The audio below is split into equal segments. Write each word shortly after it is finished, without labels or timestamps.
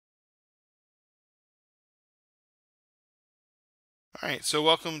All right, so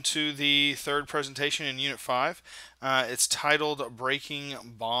welcome to the third presentation in Unit 5. It's titled Breaking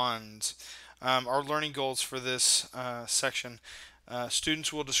Bonds. Our learning goals for this section.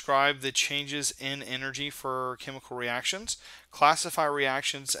 Students will describe the changes in energy for chemical reactions, classify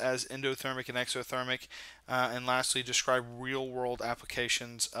reactions as endothermic and exothermic, and lastly, describe real-world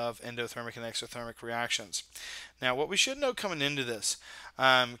applications of endothermic and exothermic reactions. Now, what we should know coming into this,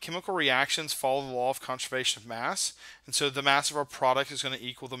 chemical reactions follow the law of conservation of mass, and so the mass of our product is going to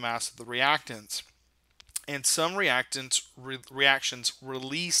equal the mass of the reactants. And some reactions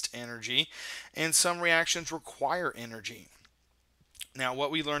released energy, and some reactions require energy. Now,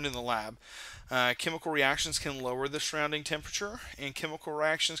 what we learned in the lab, chemical reactions can lower the surrounding temperature, and chemical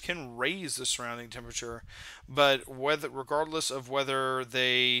reactions can raise the surrounding temperature. But regardless of whether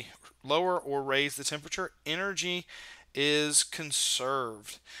they lower or raise the temperature, energy is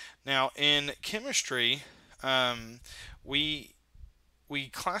conserved. Now, in chemistry, we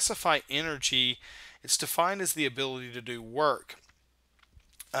classify energy. It's defined as the ability to do work.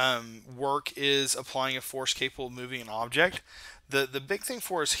 Work is applying a force capable of moving an object. The big thing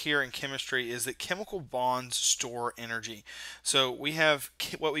for us here in chemistry is that chemical bonds store energy. So we have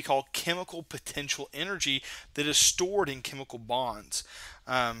what we call chemical potential energy that is stored in chemical bonds.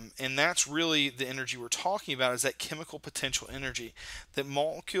 And that's really the energy we're talking about, is that chemical potential energy. That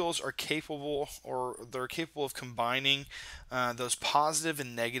molecules are capable, or they're capable of combining those positive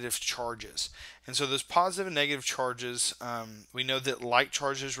and negative charges. And so those positive and negative charges, we know that like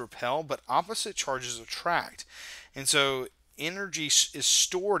charges repel, but opposite charges attract. And so energy is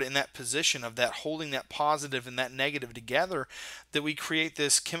stored in that position of that holding that positive and that negative together, that we create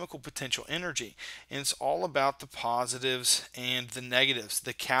this chemical potential energy. And it's all about the positives and the negatives,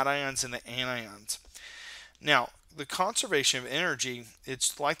 the cations and the anions. Now, the conservation of energy,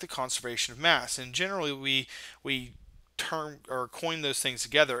 it's like the conservation of mass, and generally we term or coin those things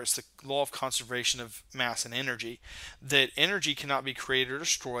together. It's the law of conservation of mass and energy, that energy cannot be created or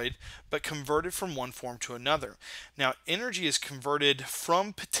destroyed, but converted from one form to another. Now, energy is converted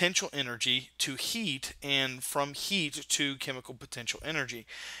from potential energy to heat, and from heat to chemical potential energy.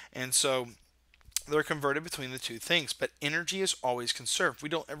 And so they're converted between the two things, but energy is always conserved. We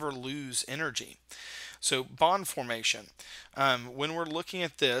don't ever lose energy. So bond formation, when we're looking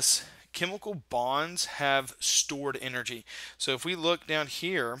at this, chemical bonds have stored energy. So if we look down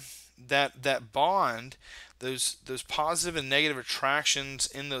here, that bond, those positive and negative attractions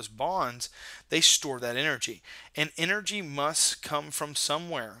in those bonds, they store that energy. And energy must come from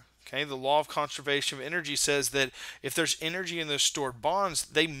somewhere. Okay, the law of conservation of energy says that if there's energy in those stored bonds,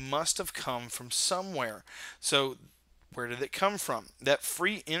 they must have come from somewhere. So where did it come from? That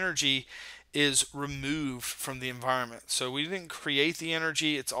free energy is removed from the environment. So we didn't create the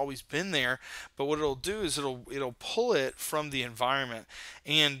energy, it's always been there, but what it'll do is it'll pull it from the environment.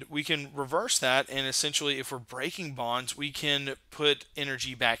 And we can reverse that, and essentially if we're breaking bonds, we can put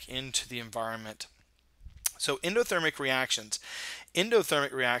energy back into the environment. So endothermic reactions.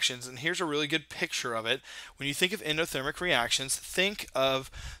 Endothermic reactions, and here's a really good picture of it. When you think of endothermic reactions, think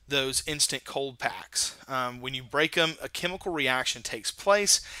of those instant cold packs. When you break them, a chemical reaction takes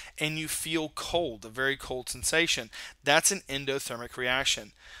place and you feel cold, a very cold sensation. That's an endothermic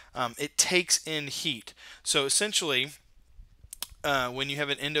reaction. It takes in heat. So essentially, when you have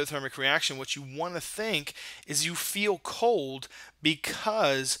an endothermic reaction, what you want to think is you feel cold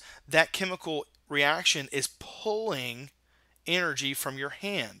because that chemical reaction is pulling energy from your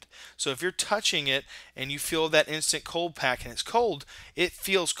hand. So if you're touching it and you feel that instant cold pack and it's cold, it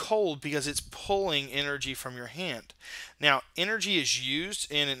feels cold because it's pulling energy from your hand. Now, energy is used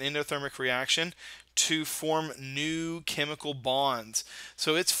in an endothermic reaction to form new chemical bonds.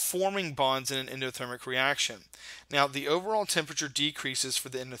 So it's forming bonds in an endothermic reaction. Now, the overall temperature decreases for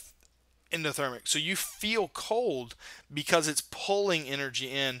the endothermic. So you feel cold because it's pulling energy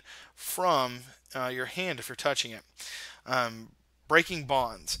in from your hand if you're touching it. Breaking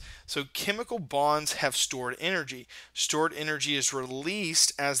bonds. So chemical bonds have stored energy. Stored energy is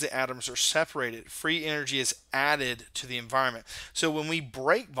released as the atoms are separated. Free energy is added to the environment. So when we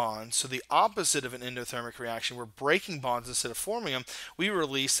break bonds, so the opposite of an endothermic reaction, we're breaking bonds instead of forming them, we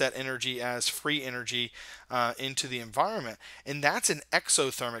release that energy as free energy into the environment. And that's an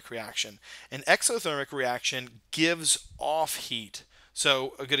exothermic reaction. An exothermic reaction gives off heat.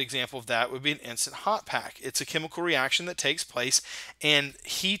 So a good example of that would be an instant hot pack. It's a chemical reaction that takes place and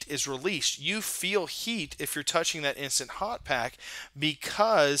heat is released. You feel heat if you're touching that instant hot pack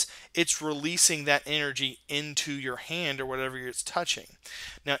because it's releasing that energy into your hand or whatever it's touching.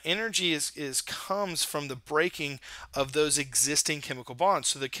 Now energy is comes from the breaking of those existing chemical bonds.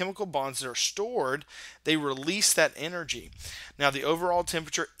 So the chemical bonds that are stored, they release that energy. Now the overall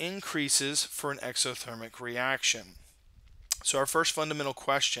temperature increases for an exothermic reaction. So our first fundamental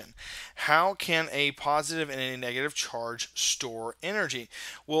question, how can a positive and a negative charge store energy?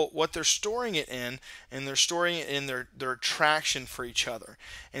 Well, what they're storing it in, and they're storing it in their attraction for each other.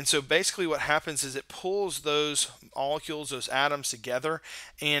 And so basically what happens is it pulls those molecules, those atoms together,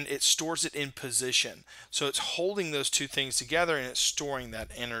 and it stores it in position. So it's holding those two things together and it's storing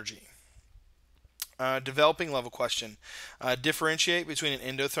that energy. Developing level question. Differentiate between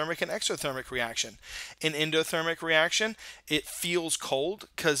an endothermic and exothermic reaction. An endothermic reaction, it feels cold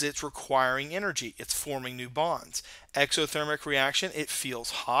because it's requiring energy. It's forming new bonds. Exothermic reaction, it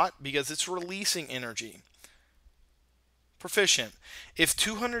feels hot because it's releasing energy. Proficient. If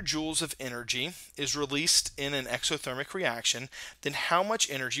 200 joules of energy is released in an exothermic reaction, then how much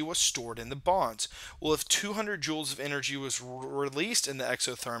energy was stored in the bonds? Well, if 200 joules of energy was released in the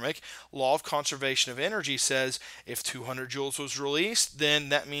exothermic, law of conservation of energy says if 200 joules was released, then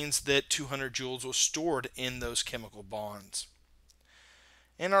that means that 200 joules was stored in those chemical bonds.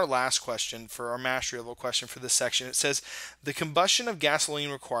 And our last question for our mastery level question for this section, it says the combustion of gasoline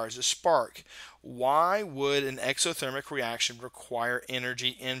requires a spark. Why would an exothermic reaction require energy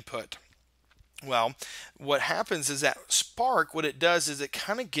input? Well, what happens is that spark, what it does is it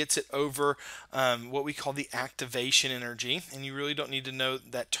kind of gets it over what we call the activation energy. And you really don't need to know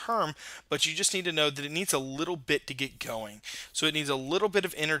that term, but you just need to know that it needs a little bit to get going. So it needs a little bit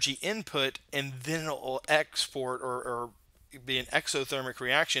of energy input, and then it will export or be an exothermic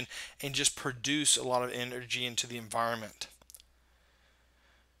reaction and just produce a lot of energy into the environment.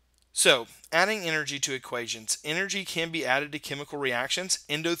 So, adding energy to equations. Energy can be added to chemical reactions.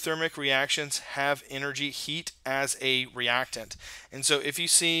 Endothermic reactions have energy, heat as a reactant. And so if you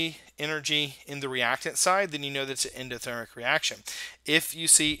see energy in the reactant side, then you know that's an endothermic reaction. If you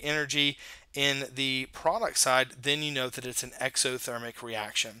see energy in the product side, then you know that it's an exothermic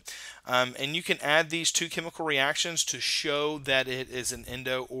reaction. And you can add these two chemical reactions to show that it is an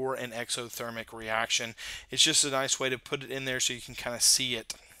endo or an exothermic reaction. It's just a nice way to put it in there so you can kind of see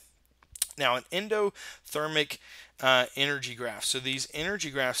it. Now, an endothermic energy graph. So these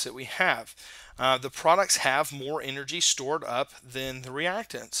energy graphs that we have, the products have more energy stored up than the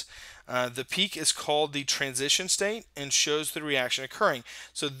reactants. The peak is called the transition state and shows the reaction occurring.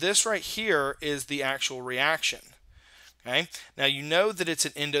 So this right here is the actual reaction. Okay. Now you know that it's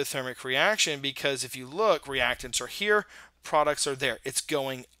an endothermic reaction because if you look, reactants are here, products are there. It's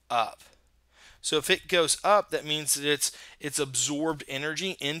going up. So if it goes up, that means that it's absorbed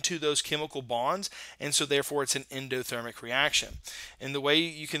energy into those chemical bonds, and so therefore it's an endothermic reaction. And the way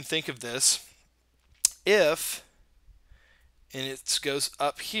you can think of this, if, and it goes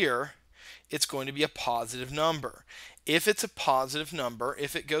up here, it's going to be a positive number. If it's a positive number,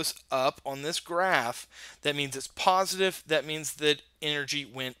 if it goes up on this graph, that means it's positive. That means that energy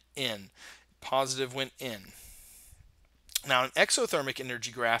went in. Positive went in. Now, an exothermic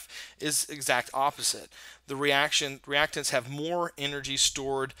energy graph is exact opposite. The reactants have more energy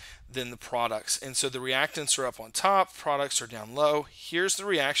stored than the products. And so the reactants are up on top, products are down low. Here's the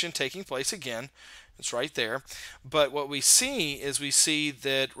reaction taking place again. It's right there. But what we see is we see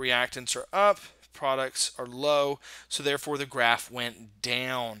that reactants are up, products are low, so therefore the graph went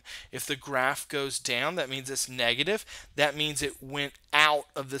down. If the graph goes down, that means it's negative. That means it went out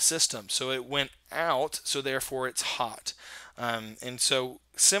of the system. So it went out, so therefore it's hot. And so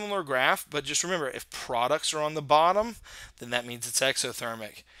similar graph, but just remember, if products are on the bottom, then that means it's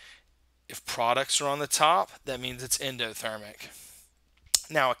exothermic. If products are on the top, that means it's endothermic.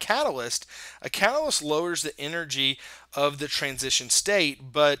 Now a catalyst lowers the energy of the transition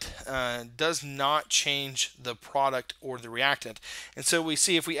state, but does not change the product or the reactant. And so we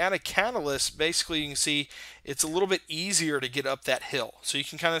see if we add a catalyst, basically you can see it's a little bit easier to get up that hill. So you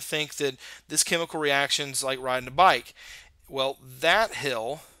can kind of think that this chemical reaction is like riding a bike. Well, that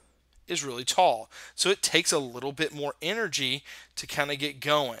hill is really tall, so it takes a little bit more energy to kind of get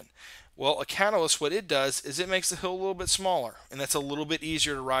going. Well, a catalyst, what it does is it makes the hill a little bit smaller, and that's a little bit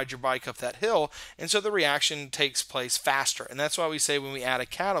easier to ride your bike up that hill, and so the reaction takes place faster. And that's why we say when we add a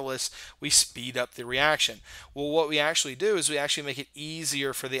catalyst, we speed up the reaction. Well, what we actually do is we actually make it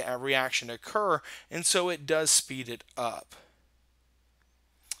easier for the reaction to occur, and so it does speed it up.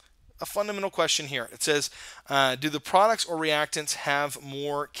 a fundamental question here. It says, do the products or reactants have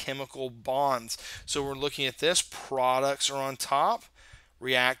more chemical bonds? So we're looking at this. Products are on top,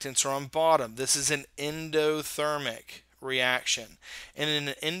 reactants are on bottom. This is an endothermic reaction. And in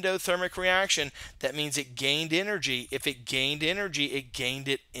an endothermic reaction, that means it gained energy. If it gained energy, it gained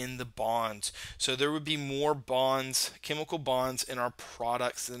it in the bonds. So there would be more bonds, chemical bonds, in our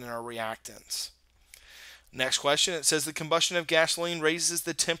products than in our reactants. Next question, it says the combustion of gasoline raises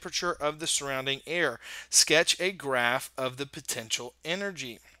the temperature of the surrounding air. Sketch a graph of the potential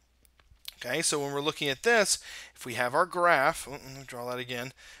energy. Okay, so when we're looking at this, if we have our graph, let me draw that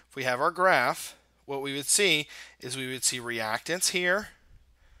again. If we have our graph, what we would see is we would see reactants here.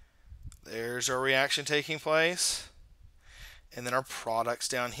 There's our reaction taking place. And then our products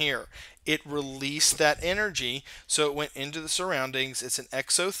down here. It released that energy, so it went into the surroundings. It's an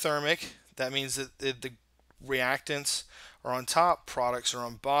exothermic. That means that the reactants are on top, products are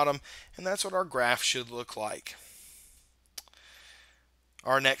on bottom, and that's what our graph should look like.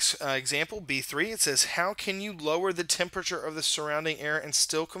 Our next example, B3, it says, how can you lower the temperature of the surrounding air and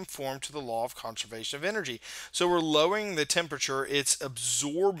still conform to the law of conservation of energy? So we're lowering the temperature, it's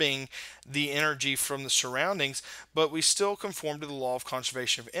absorbing the energy from the surroundings, but we still conform to the law of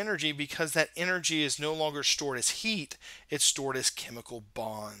conservation of energy because that energy is no longer stored as heat, it's stored as chemical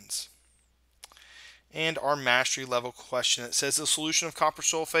bonds. And our mastery level question, it says the solution of copper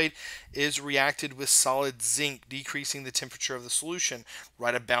sulfate is reacted with solid zinc, decreasing the temperature of the solution.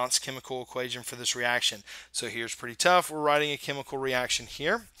 Write a balanced chemical equation for this reaction. So here's pretty tough. We're writing a chemical reaction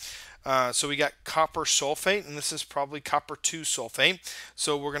here. So we got copper sulfate, and this is probably copper 2 sulfate.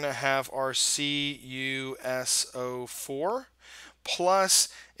 So we're going to have our CuSO4 plus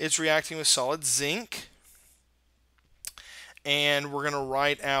it's reacting with solid zinc. And we're going to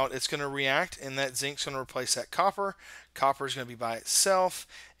write out, it's going to react, and that zinc's going to replace that copper. Copper is going to be by itself,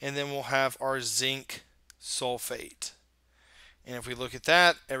 and then we'll have our zinc sulfate. And if we look at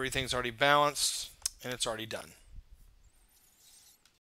that, everything's already balanced, and it's already done.